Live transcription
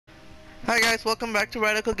Hi guys, welcome back to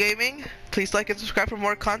Radical Gaming. Please like and subscribe for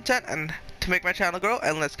more content and to make my channel grow,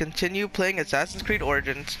 and let's continue playing Assassin's Creed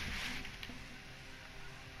Origins.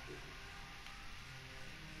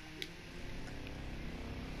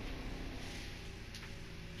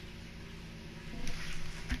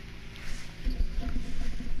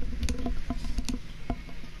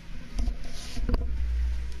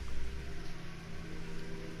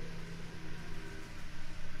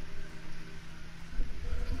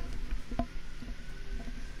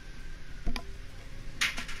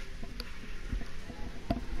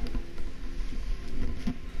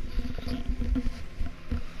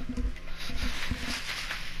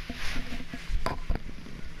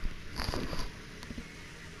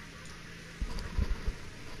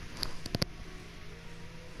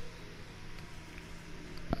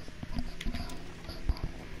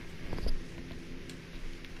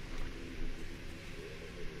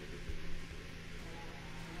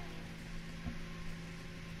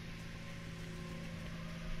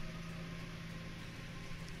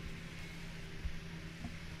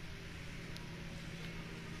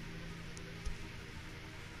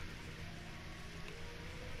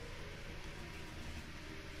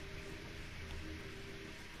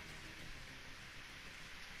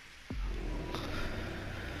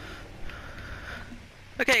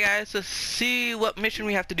 Okay guys, let's see what mission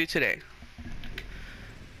we have to do today.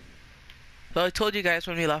 So I told you guys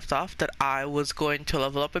when we left off that I was going to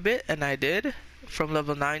level up a bit, and I did, from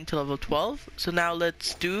level 9 to level 12. So now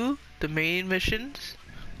let's do the main missions.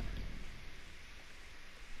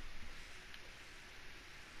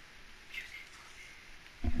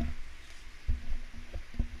 What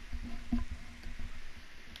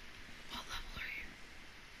level are you?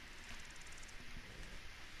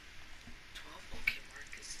 12? Okay, Mark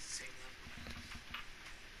is the same level.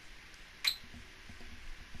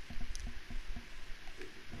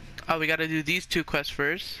 Oh, we gotta do these two quests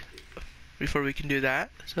first before we can do that.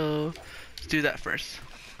 So let's do that first.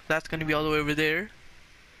 That's gonna be all the way over there.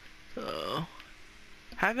 So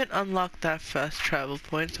haven't unlocked that fast travel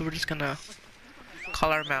point, so we're just gonna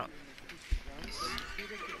call our mount.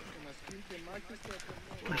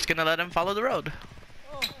 We're just gonna let him follow the road.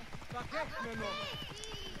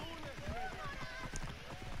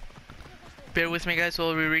 Bear with me guys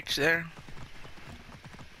while we reach there.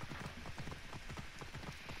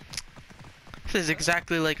 This is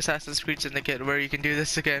exactly like Assassin's Creed Syndicate, where you can do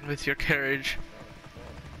this again with your carriage.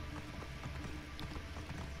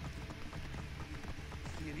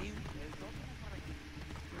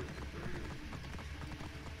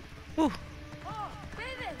 Ooh.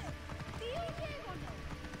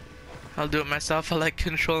 I'll do it myself, I like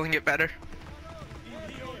controlling it better.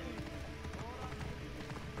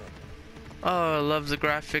 Oh, I love the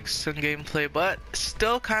graphics and gameplay, but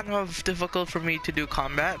still kind of difficult for me to do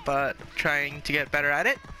combat, but trying to get better at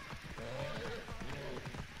it.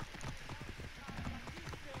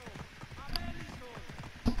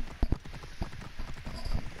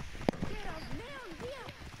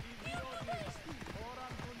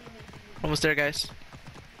 Almost there, guys.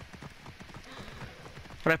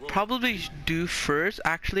 What I probably do first,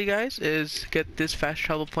 actually, guys, is get this fast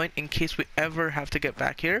travel point in case we ever have to get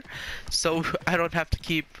back here, so I don't have to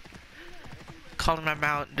keep calling my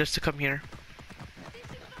mount just to come here.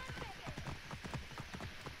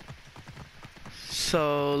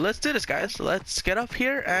 So let's do this, guys. Let's get up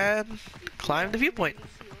here and climb the viewpoint.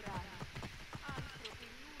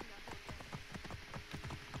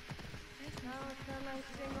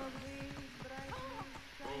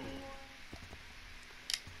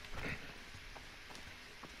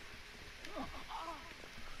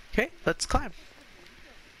 Okay, let's climb.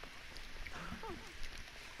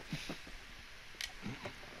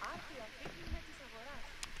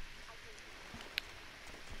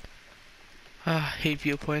 Hate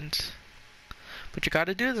viewpoints. But you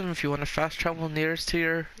gotta do them if you want to fast travel nearest to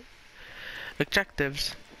your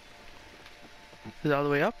objectives. Is it all the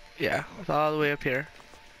way up? Yeah, it's all the way up here.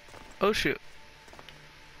 Oh shoot.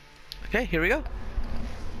 Okay, here we go.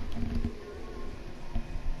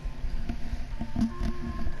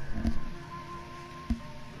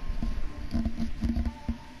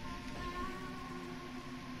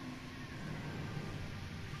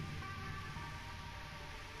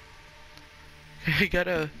 I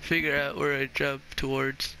gotta figure out where I jump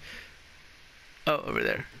towards. Oh, over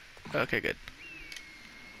there. Okay, good.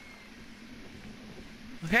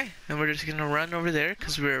 Okay, and we're just gonna run over there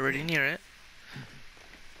because we're already near it.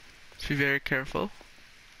 Let's be very careful.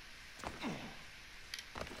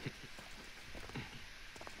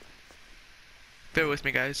 Bear with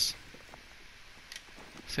me, guys.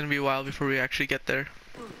 It's gonna be a while before we actually get there.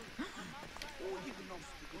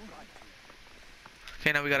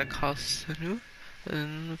 Okay, now we gotta call Sanu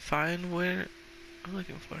and find where I'm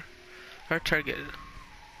looking for. Our target.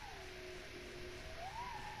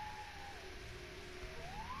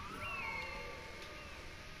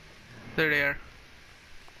 There they are.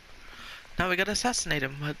 Now we gotta assassinate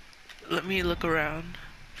him, but let me look around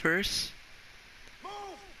first. Move!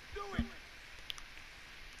 Do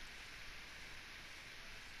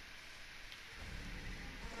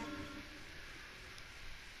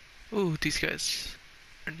it! Ooh, these guys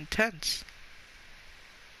are intense.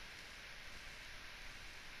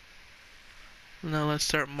 Now let's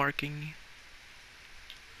start marking.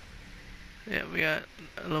 Yeah, we got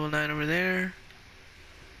level 9 over there.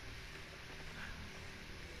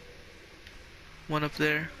 One up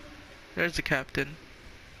there. There's the captain.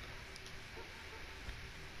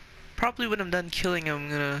 Probably when I'm done killing him, I'm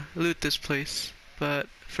gonna loot this place. But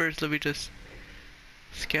first, let me just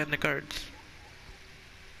scan the guards.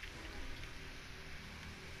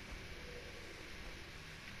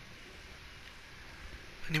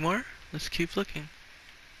 Any more? Let's keep looking.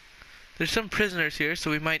 There's some prisoners here,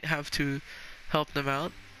 so we might have to help them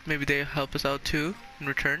out. Maybe they help us out too in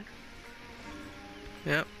return.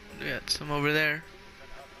 Yep, we got some over there.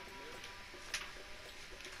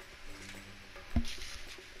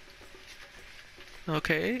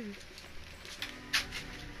 Okay.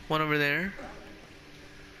 One over there.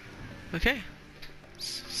 Okay.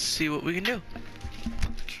 See what we can do.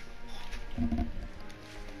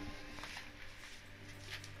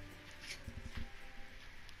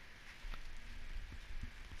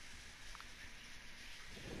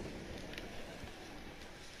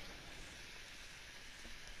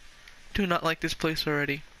 Do not like this place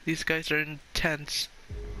already. These guys are intense.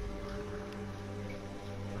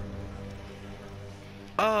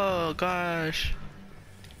 Oh gosh.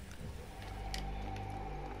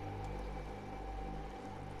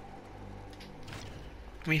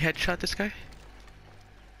 Can we headshot this guy?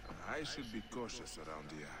 I should be cautious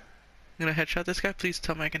around here. I'm gonna headshot this guy. Please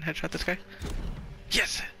tell me I can headshot this guy.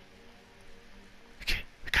 Yes! Okay,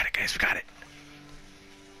 we got it guys, we got it.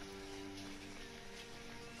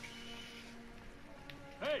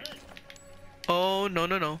 Oh, no,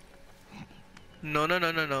 no, no. No, no,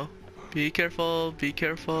 no, no, no. Be careful, be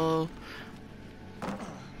careful.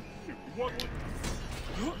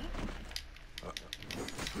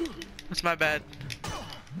 That's my bad.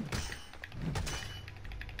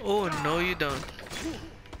 Oh, no, you don't.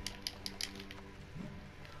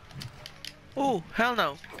 Oh, hell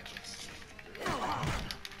no.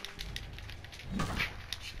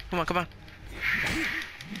 Come on, come on.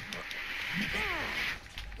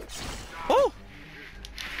 Oh!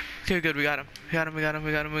 Okay, good, we got him. We got him, we got him,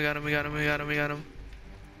 we got him, we got him, we got him, we got him, we got him.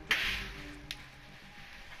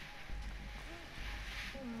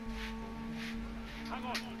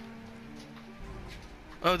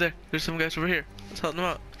 Oh, there's some guys over here. Let's help them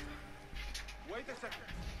out. Wait a second.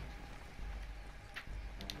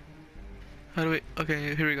 How do we?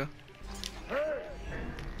 Okay, here we go.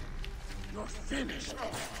 You're finished.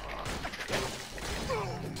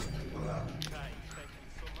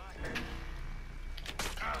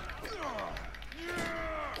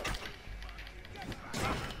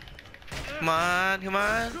 Come on, come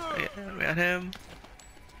on. Yeah, we got him.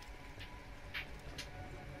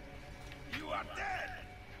 You are dead.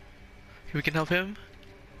 Okay, we can help him.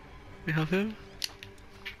 We help him.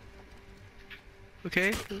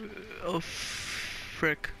 Okay. Oh,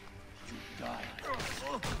 frick.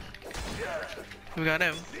 We got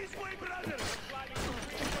him.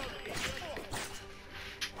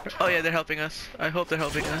 Oh yeah, they're helping us. I hope they're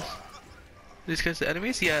helping us. These guys the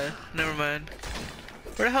enemies? Yeah, never mind.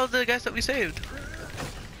 Where the hell are the guys that we saved?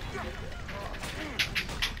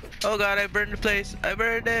 Oh god, I burned the place. I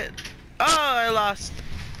burned it. Oh, I lost.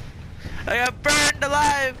 I got burned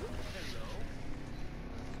alive.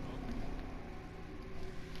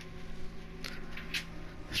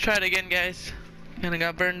 Let's try it again, guys. And I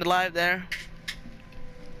got burned alive there.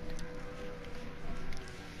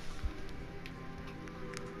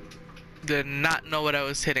 Did not know what I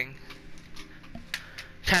was hitting.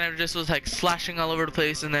 Kind of just was like slashing all over the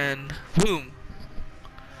place and then boom,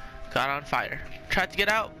 got on fire. Tried to get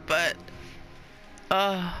out, but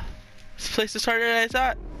this place is harder than I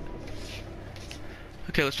thought.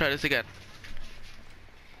 Okay, let's try this again.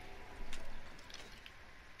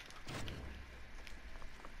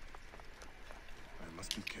 I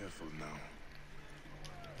must be careful now.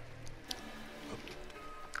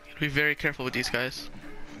 Be very careful with these guys.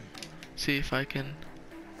 See if I can.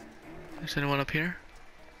 There's anyone up here?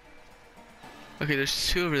 Okay, there's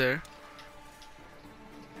two over there.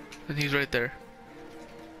 And he's right there.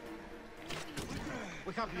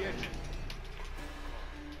 We have the edge.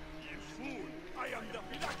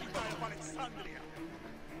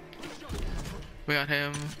 We got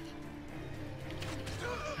him.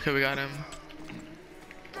 Okay, we got him.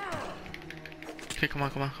 Okay, come on,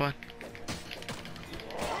 come on, come on.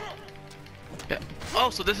 Yeah. Oh,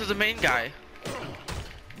 so this is the main guy.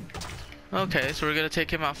 Okay, so we're gonna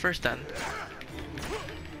take him out first then.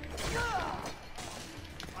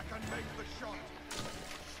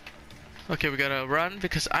 Okay, we gotta run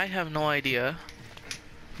because I have no idea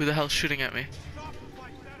who the hell's shooting at me.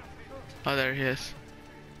 Oh, there he is.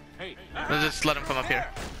 Let's just let him come up here.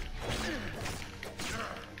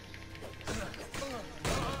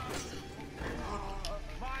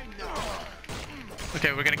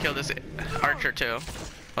 Okay, we're gonna kill this archer too.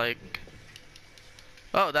 Like,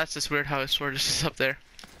 oh, that's just weird how his sword is just up there.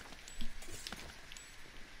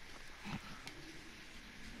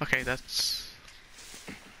 Okay, that's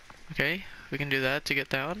okay. We can do that to get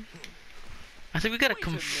down. I think we gotta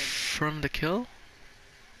confirm the kill.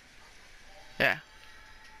 Yeah.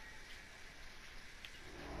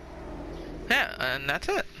 Yeah, and that's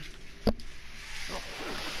it.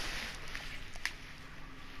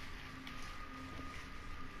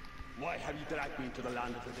 Why have you dragged me to the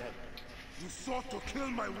land of the dead? You sought to kill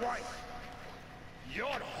my wife.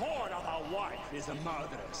 Your whore of a wife is a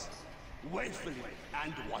murderess, willfully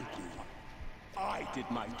and wantonly. I did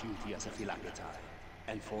my duty as a Philaktai,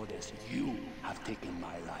 and for this you have taken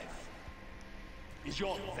my life. Is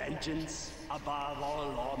your vengeance above all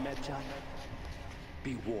law, Medjay?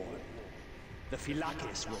 Be warned. The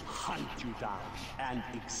Philakis will hunt you down and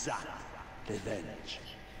exact revenge.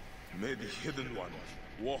 May the Hidden One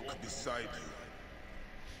walk beside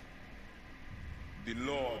you. The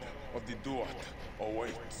Lord of the Duat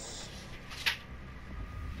awaits.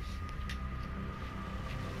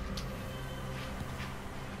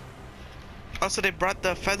 Also, they brought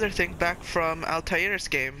the feather thing back from Altair's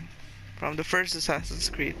game, from the first Assassin's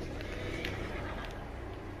Creed.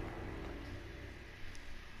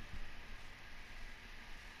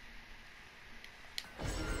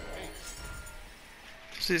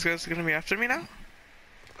 So these guys are gonna be after me now?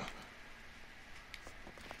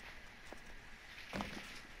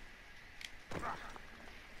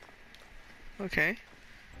 Okay.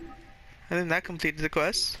 I think that completed the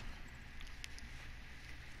quest.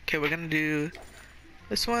 Okay, we're gonna do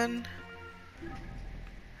this one.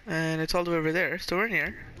 And it's all the way over there, so we're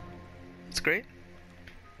near. It's great.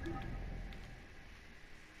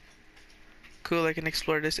 Cool, I can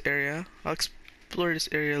explore this area. I'll explore this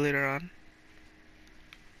area later on.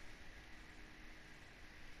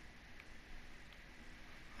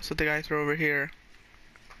 So the guys are over here.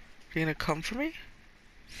 They're gonna come for me?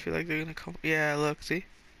 I feel like they're gonna come. Yeah, look, see?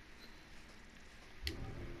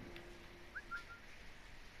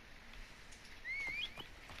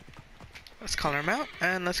 Let's call them out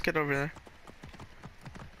and let's get over there.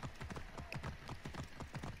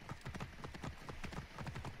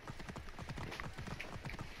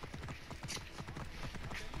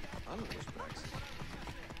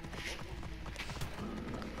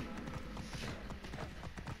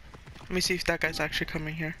 Let me see if that guy's actually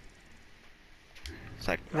coming here. It's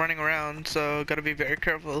like running around, so gotta be very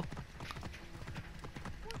careful.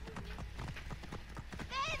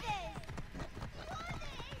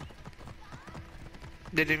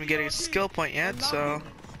 Didn't even get a skill point yet, so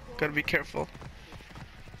gotta be careful.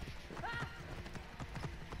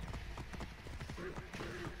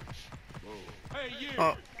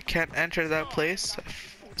 Oh, can't enter that place.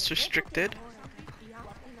 It's restricted.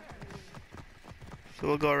 So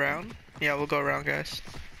we'll go around. Yeah, we'll go around, guys.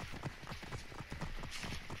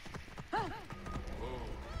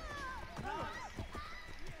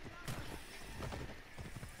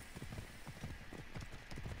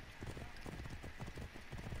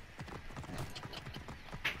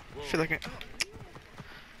 I feel like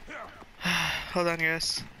hold on,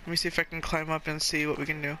 guys. Let me see if I can climb up and see what we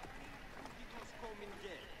can do.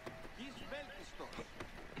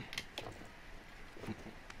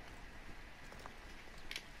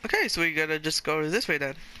 Okay, so we gotta just go this way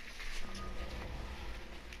then.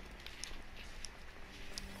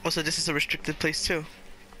 Also, this is a restricted place too.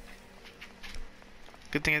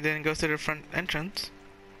 Good thing I didn't go through the front entrance.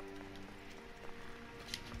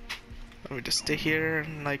 Let me just stay here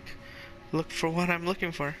and like look for what I'm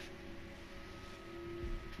looking for.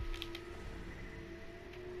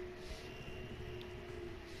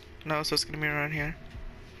 No, so it's gonna be around here.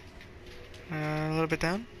 A little bit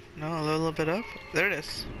down? No, a little bit up. There it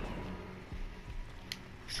is.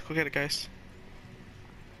 Let's go get it, guys.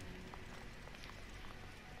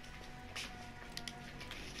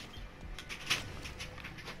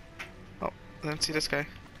 Oh, I didn't see this guy.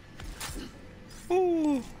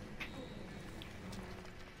 Ooh!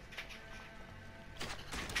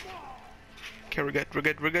 Okay, we're good. We're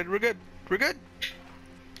good. We're good. We're good. We're good.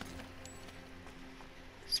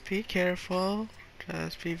 Just be careful.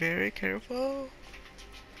 Just be very careful.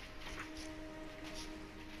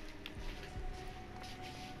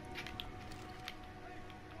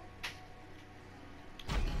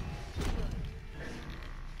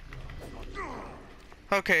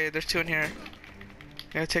 Okay, there's 2 in here.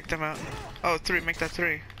 Gotta take them out. Oh, 3. Make that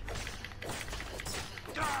 3.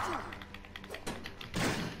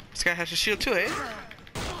 This guy has a shield too, eh?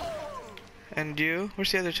 And you?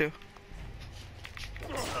 Where's the other 2?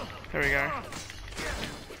 There we go.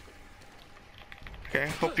 Okay,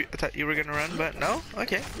 I thought you were gonna run, but no?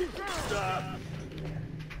 Okay.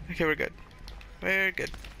 Okay, we're good. We're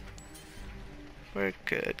good. We're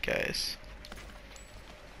good, guys.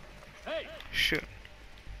 Shoot.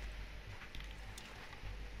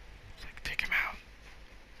 Take him out.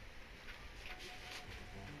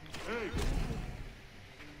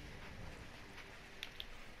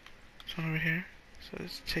 There's one over here. So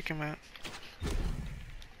let's take him out.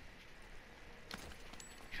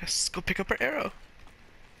 Let's go pick up our arrow.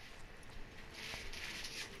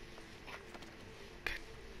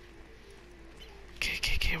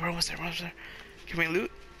 Okay, we're almost there, Can we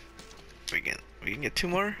loot? We can get 2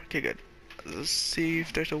 more? Okay, good. Let's see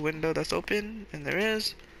if there's a window that's open, and there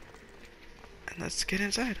is. And let's get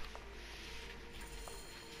inside.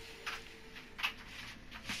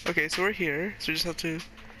 Okay, so we're here, so we just have to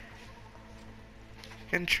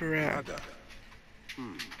interact.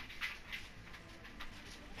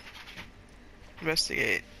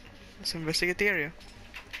 Investigate. Let's investigate the area.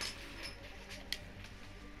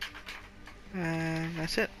 And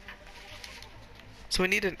that's it. So we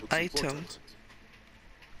need an Looks item. important.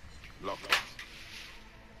 Locked.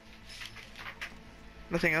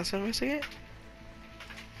 Nothing else to investigate?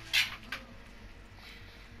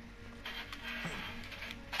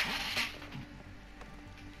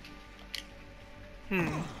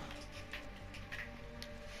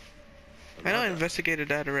 I know I investigated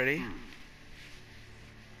that already.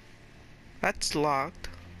 That's locked.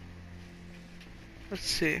 Let's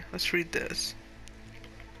see. Let's read this.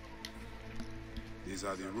 These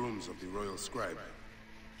are the rooms of the royal scribe.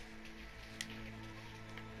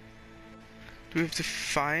 Do we have to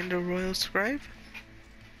find a royal scribe?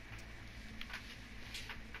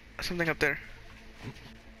 Something up there.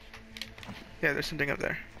 Yeah, there's something up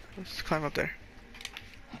there. Let's climb up there.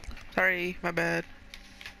 Sorry, my bad.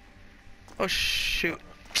 Oh shoot.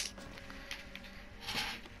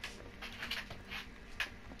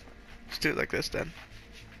 Let's do it like this then.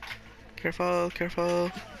 Careful, careful.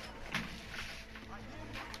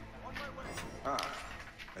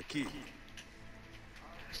 A key.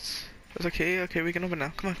 That's okay, okay, we can open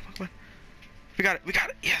now. Come on, come on. We got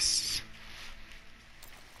it, yes!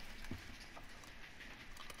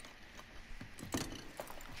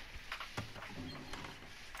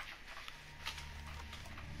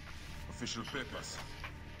 Official papers.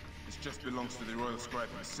 This just belongs to the royal scribe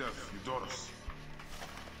himself, Eudoros.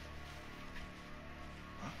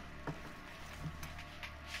 Huh?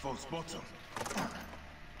 False bottom.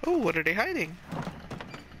 Oh, what are they hiding?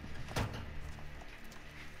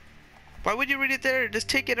 Why would you read it there? Just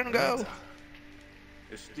take it and go.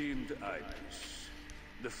 Esteemed Ibis,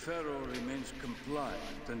 the Pharaoh remains compliant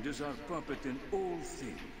and is our puppet in all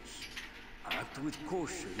things. Act with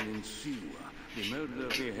caution in Siwa. The murder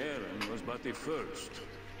of the Heron was but the first.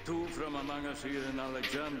 2 from among us here in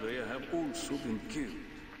Alexandria have also been killed.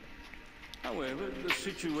 However, the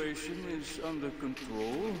situation is under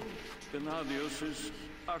control. Gennadios is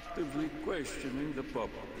actively questioning the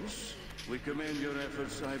populace. We commend your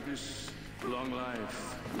efforts, Ibis. Long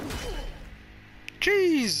life.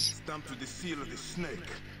 Jeez! Stamped with the seal of the snake.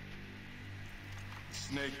 The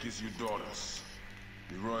snake is Eudoros,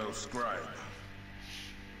 the royal scribe.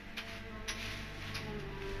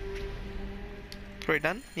 We're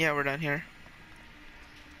done? Yeah, we're done here.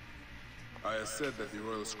 I have said that the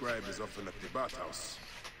royal scribe is often at the bathhouse.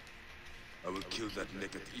 I will kill that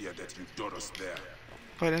naked ear that Eudoros there.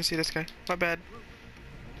 Oh, I didn't see this guy. My bad.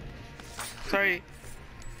 Sorry.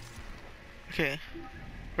 Okay.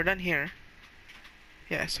 We're done here.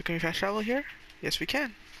 Yeah, so can we fast travel here? Yes, we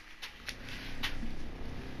can.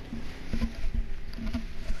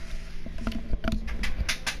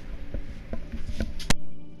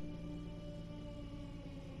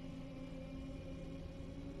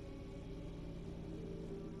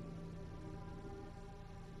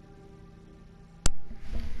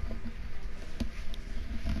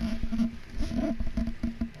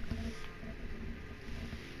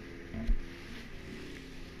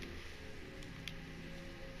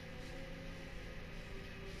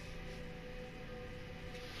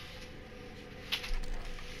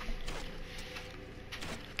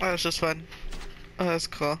 Oh, that's just fun. Oh, that's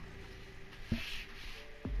cool.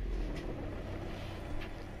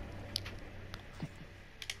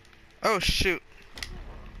 Oh, shoot.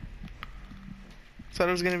 Thought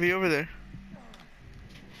it was gonna be over there.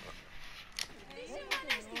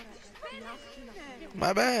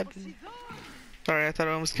 My bad. Sorry, I thought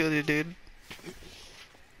I almost killed you, dude.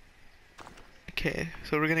 Okay,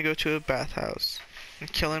 so we're gonna go to a bathhouse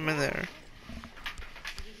and kill him in there.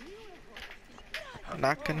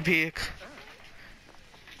 Not gonna be a...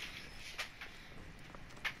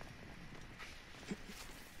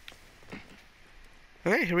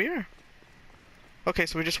 Okay, here we are. Okay,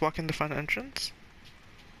 so we just walk in the front entrance?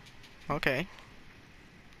 Okay.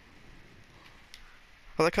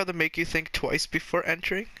 I like how they make you think twice before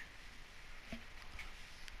entering.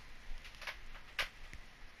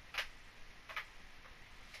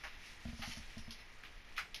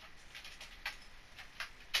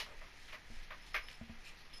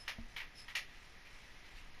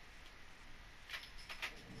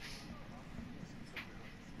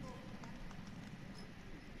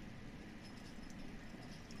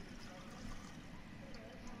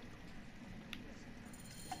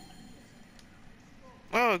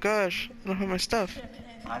 Oh gosh, I don't have my stuff.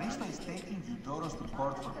 Arista is taking Eudoros to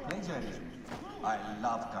court for plagiarism. I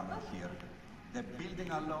love coming here. The building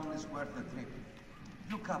alone is worth the trip.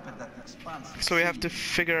 Look up at that expansive So we have to sea.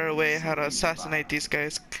 figure out a way how to assassinate these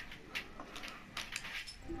guys.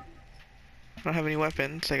 I don't have any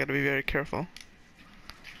weapons, so I gotta be very careful.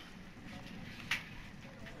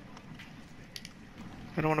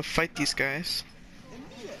 I don't want to fight these guys.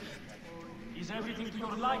 Is everything to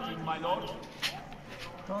your liking, my lord?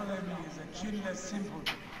 Ptolemy is a chinless simple.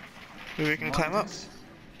 Maybe we can climb up.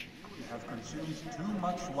 You have consumed too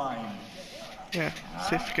much wine. Yeah,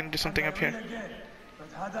 see if we can do something up here.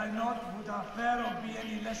 But had I not, would our pharaoh be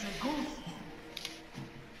any less a goose?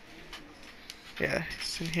 Yeah,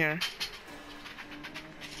 it's in here.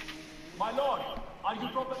 My lord, are you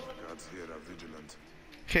proper? Guards here are vigilant.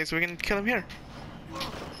 Okay, so we can kill him here.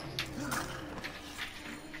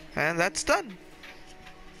 And that's done.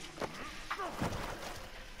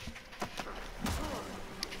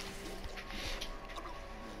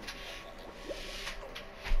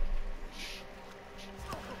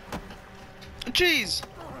 Jeez!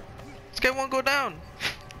 This guy won't go down.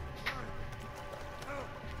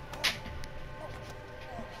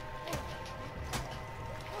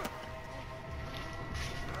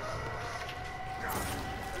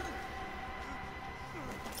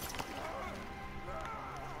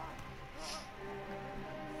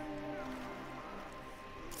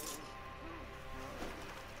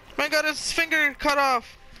 Man got his finger cut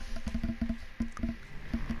off.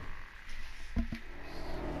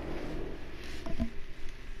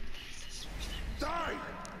 Die!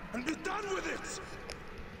 And be done with it!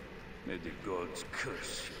 May the gods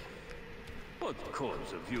curse you. What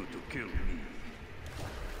cause have you to kill me?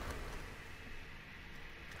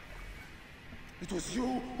 It was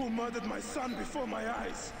you who murdered my son before my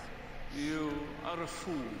eyes. You are a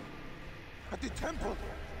fool. At the temple,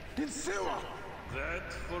 in Siwa.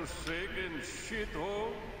 That forsaken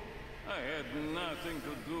shithole? I had nothing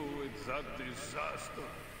to do with that disaster.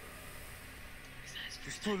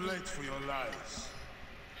 It's too late for your lies.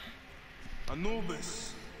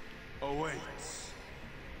 Anubis awaits.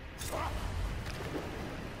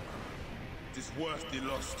 It is worth the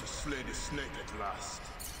loss to slay the snake at last.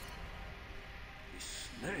 The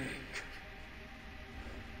snake.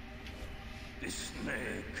 The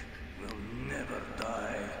snake will never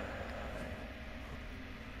die.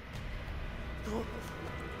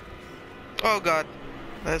 Oh god,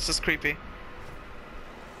 that's just creepy.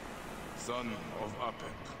 Son of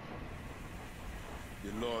Apep,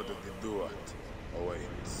 the Lord of the Duat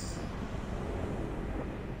awaits.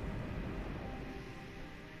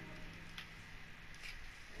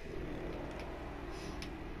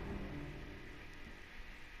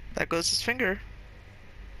 That goes his finger.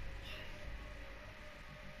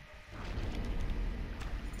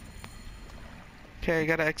 Okay, I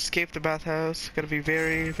gotta escape the bathhouse. Gotta be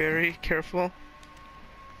very, very careful.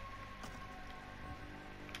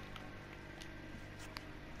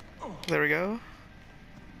 There we go.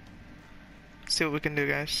 Let's see what we can do,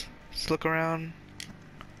 guys. Just look around.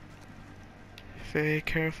 Very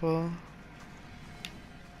careful.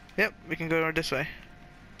 Yep, we can go this way.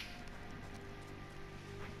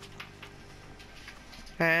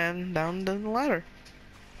 And down the ladder.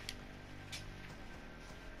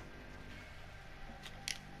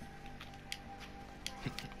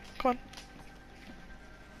 Come on.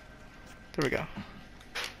 There we go.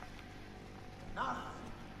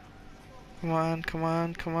 Come on, come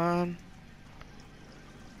on, come on.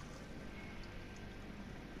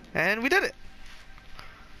 And we did it.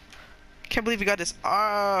 Can't believe we got this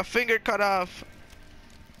finger cut off.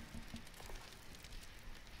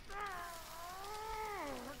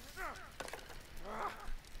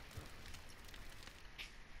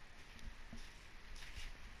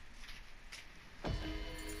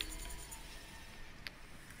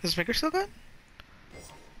 Is his finger still gone?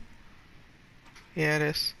 Yeah, it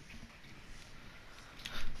is.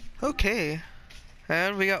 Okay.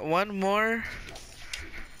 And we got one more.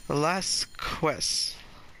 The last quest.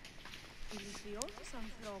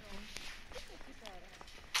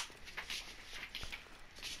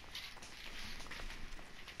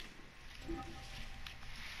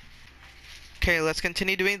 Okay, let's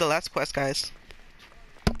continue doing the last quest, guys.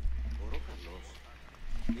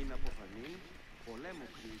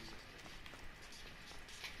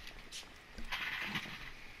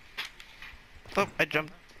 Oh, I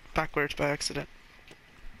jumped backwards by accident.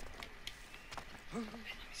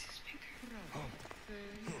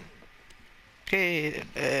 Okay,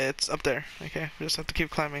 it's up there. Okay, we just have to keep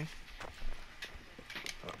climbing.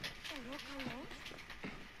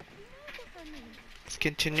 Let's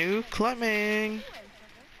continue climbing.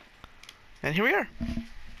 And here we are.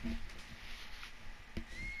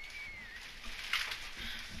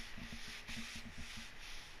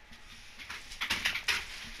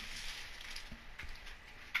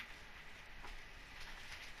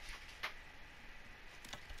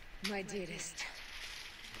 My dearest.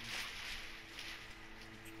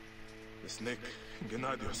 The snake,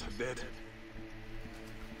 Gennadios, are dead.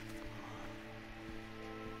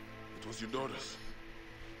 It was Eudoros.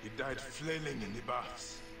 He died flailing in the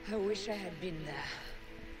baths. I wish I had been there.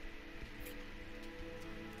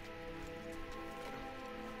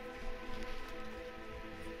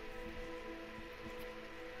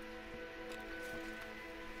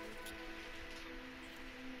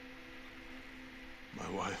 My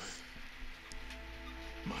wife.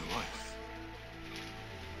 My wife.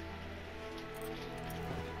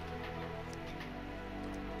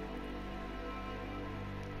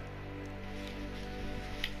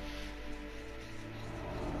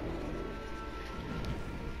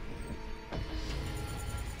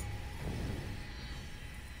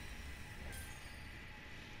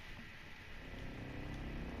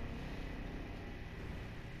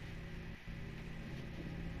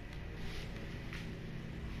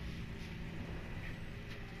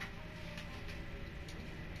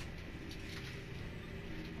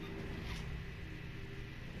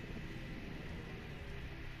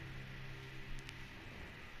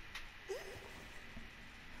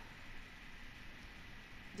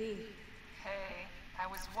 D. Hey, I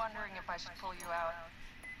was wondering if I should pull you out.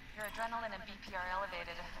 Your adrenaline and BP are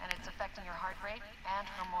elevated, and it's affecting your heart rate and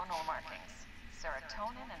hormonal markings.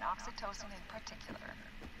 Serotonin and oxytocin in particular.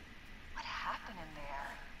 What happened in there?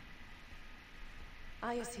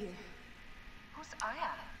 Aya's here. Who's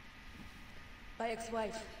Aya? My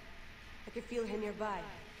ex-wife. I can feel her nearby.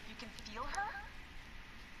 You can feel her?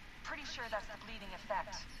 Pretty sure that's the bleeding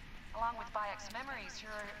effect. Along with Bayek's memories,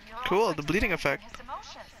 you're Cool, also the bleeding experiencing effect. his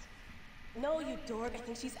emotions. No, you dork. I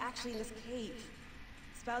think she's actually in this cave.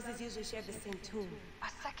 Spouses usually share the same tomb. A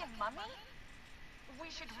second mummy? We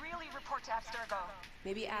should really report to Abstergo.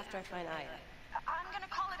 Maybe after I find Aya. I'm gonna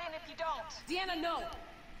call it in if you don't. Deanna, no!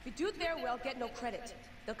 If you do it there, well, get no credit.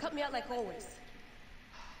 They'll cut me out like always.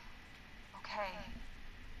 Okay.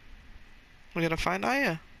 We're gonna find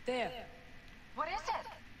Aya. There. What is it?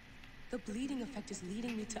 The bleeding effect is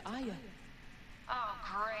leading me to Aya. Oh,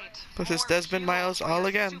 great. This is More Desmond fuel Miles for all your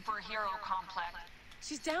again. Superhero complex.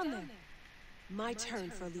 She's down there. My turn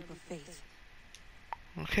for a leap of faith.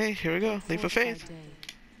 Okay, here we go. Leap of faith. Day,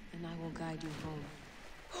 and I will guide you home.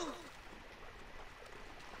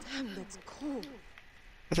 Damn, that's cold.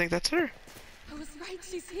 I think that's her. I was right,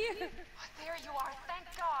 she's here. There you are, thank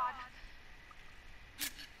God.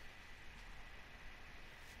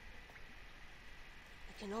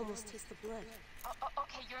 I can almost taste the blood.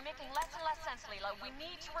 Okay, you're making less and less sense, Leela. We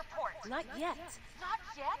need to report. Not yet. Not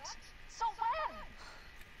yet? So when?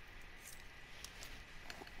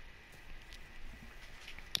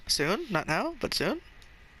 Soon? Not now, but soon.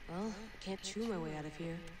 Well, can't chew my way out of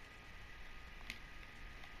here.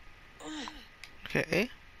 Okay.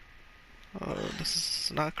 Oh, this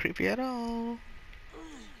is not creepy at all.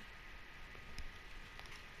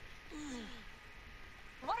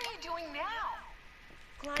 What are you doing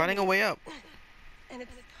now? Finding a way up. And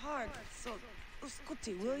it's hard, so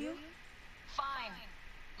scuti, will you? Fine.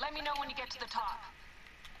 Let me know when you get to the top.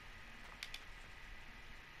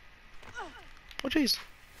 Oh, jeez.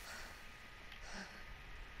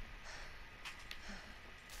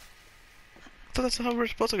 I thought that's how we're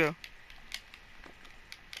supposed to go.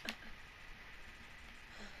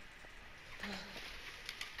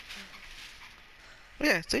 Oh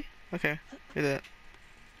yeah, see? Okay, do that.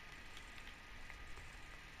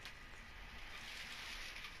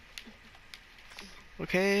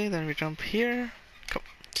 Okay, then we jump here. Come.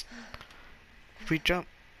 We jump.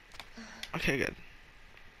 Okay, good.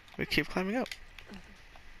 We keep climbing up.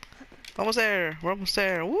 Almost there. We're almost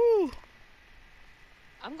there. Woo!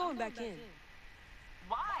 I'm going back in.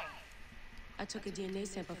 Why? I took a DNA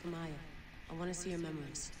sample from Aya. I want to see her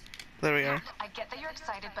memories. There we are. Look, I get that you're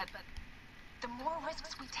excited, but the more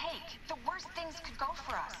risks we take, the worse things could go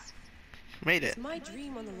for us. Made it. It's my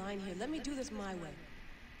dream on the line here. Let me do this my way.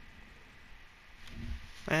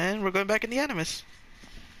 And we're going back in the Animus.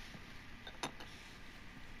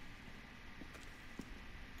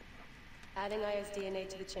 Adding Aya's DNA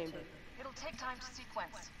to the chamber. It'll take time to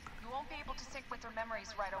sequence. You won't be able to sync with her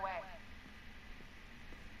memories right away.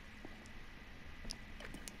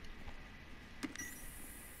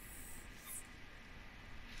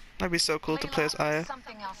 That'd be so cool to play as Layla, Aya.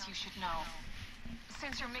 something else you should know.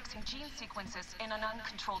 Since you're mixing gene sequences in an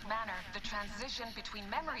uncontrolled manner, the transition between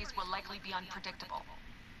memories will likely be unpredictable.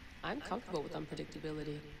 I'm comfortable with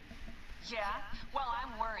unpredictability. Yeah? Well,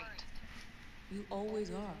 I'm worried. You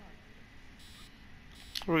always are.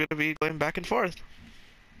 We're gonna be going back and forth.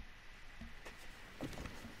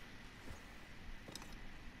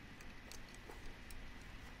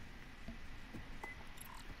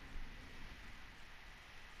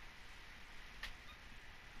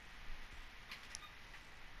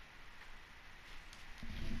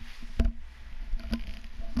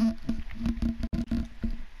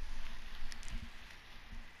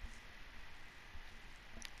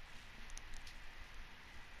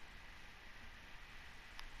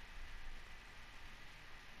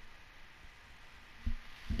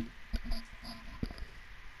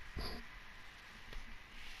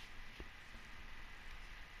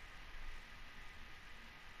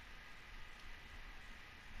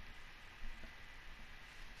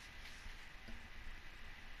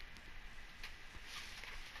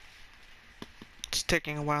 It's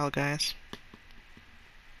taking a while, guys.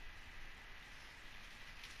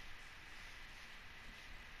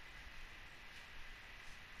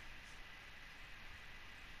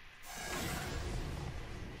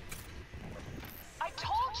 I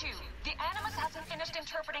told you! The Animus hasn't finished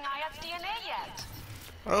interpreting Aya's DNA yet!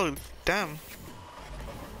 Oh, damn.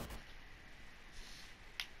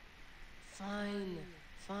 Fine.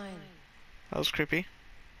 Fine. That was creepy.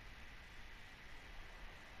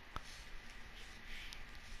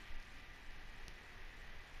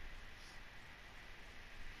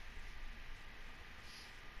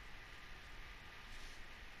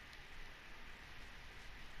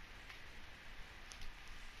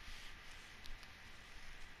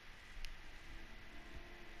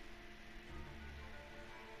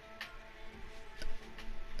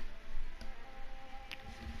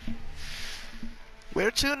 Where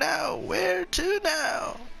to now? Where to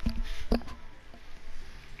now?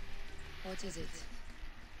 What is it?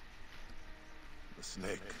 The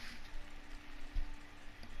snake.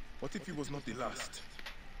 What if he was not the last?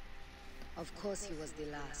 Of course he was the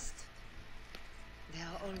last. They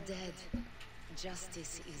are all dead.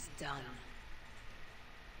 Justice is done.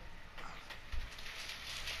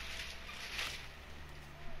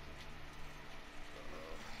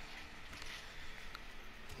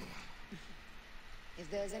 If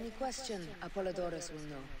there's any question, Apollodorus will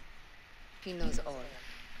know. He knows all.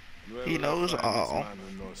 He knows all. Man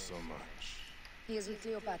who knows so much. He is with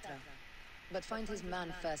Cleopatra. But find his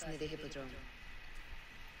man first near the Hippodrome.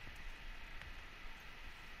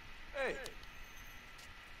 Hey!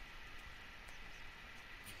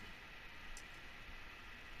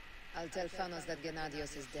 I'll tell Thanos that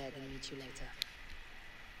Gennadios is dead and meet you later.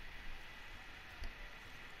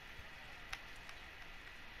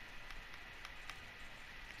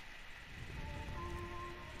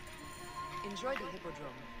 Enjoy the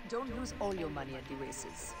Hippodrome. Don't lose all your money at the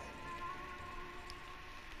races.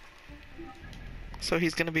 So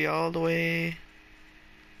he's gonna be all the way...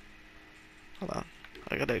 Hold on.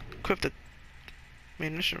 I gotta equip the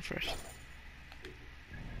main mission first.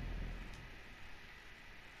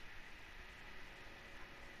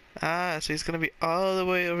 Ah, so he's gonna be all the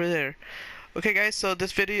way over there. Okay guys, so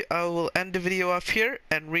this video, I will end the video off here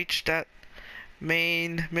and reach that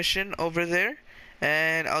main mission over there.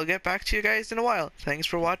 And I'll get back to you guys in a while. Thanks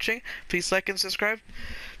for watching. Please like and subscribe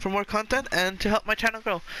for more content and to help my channel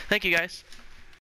grow. Thank you guys.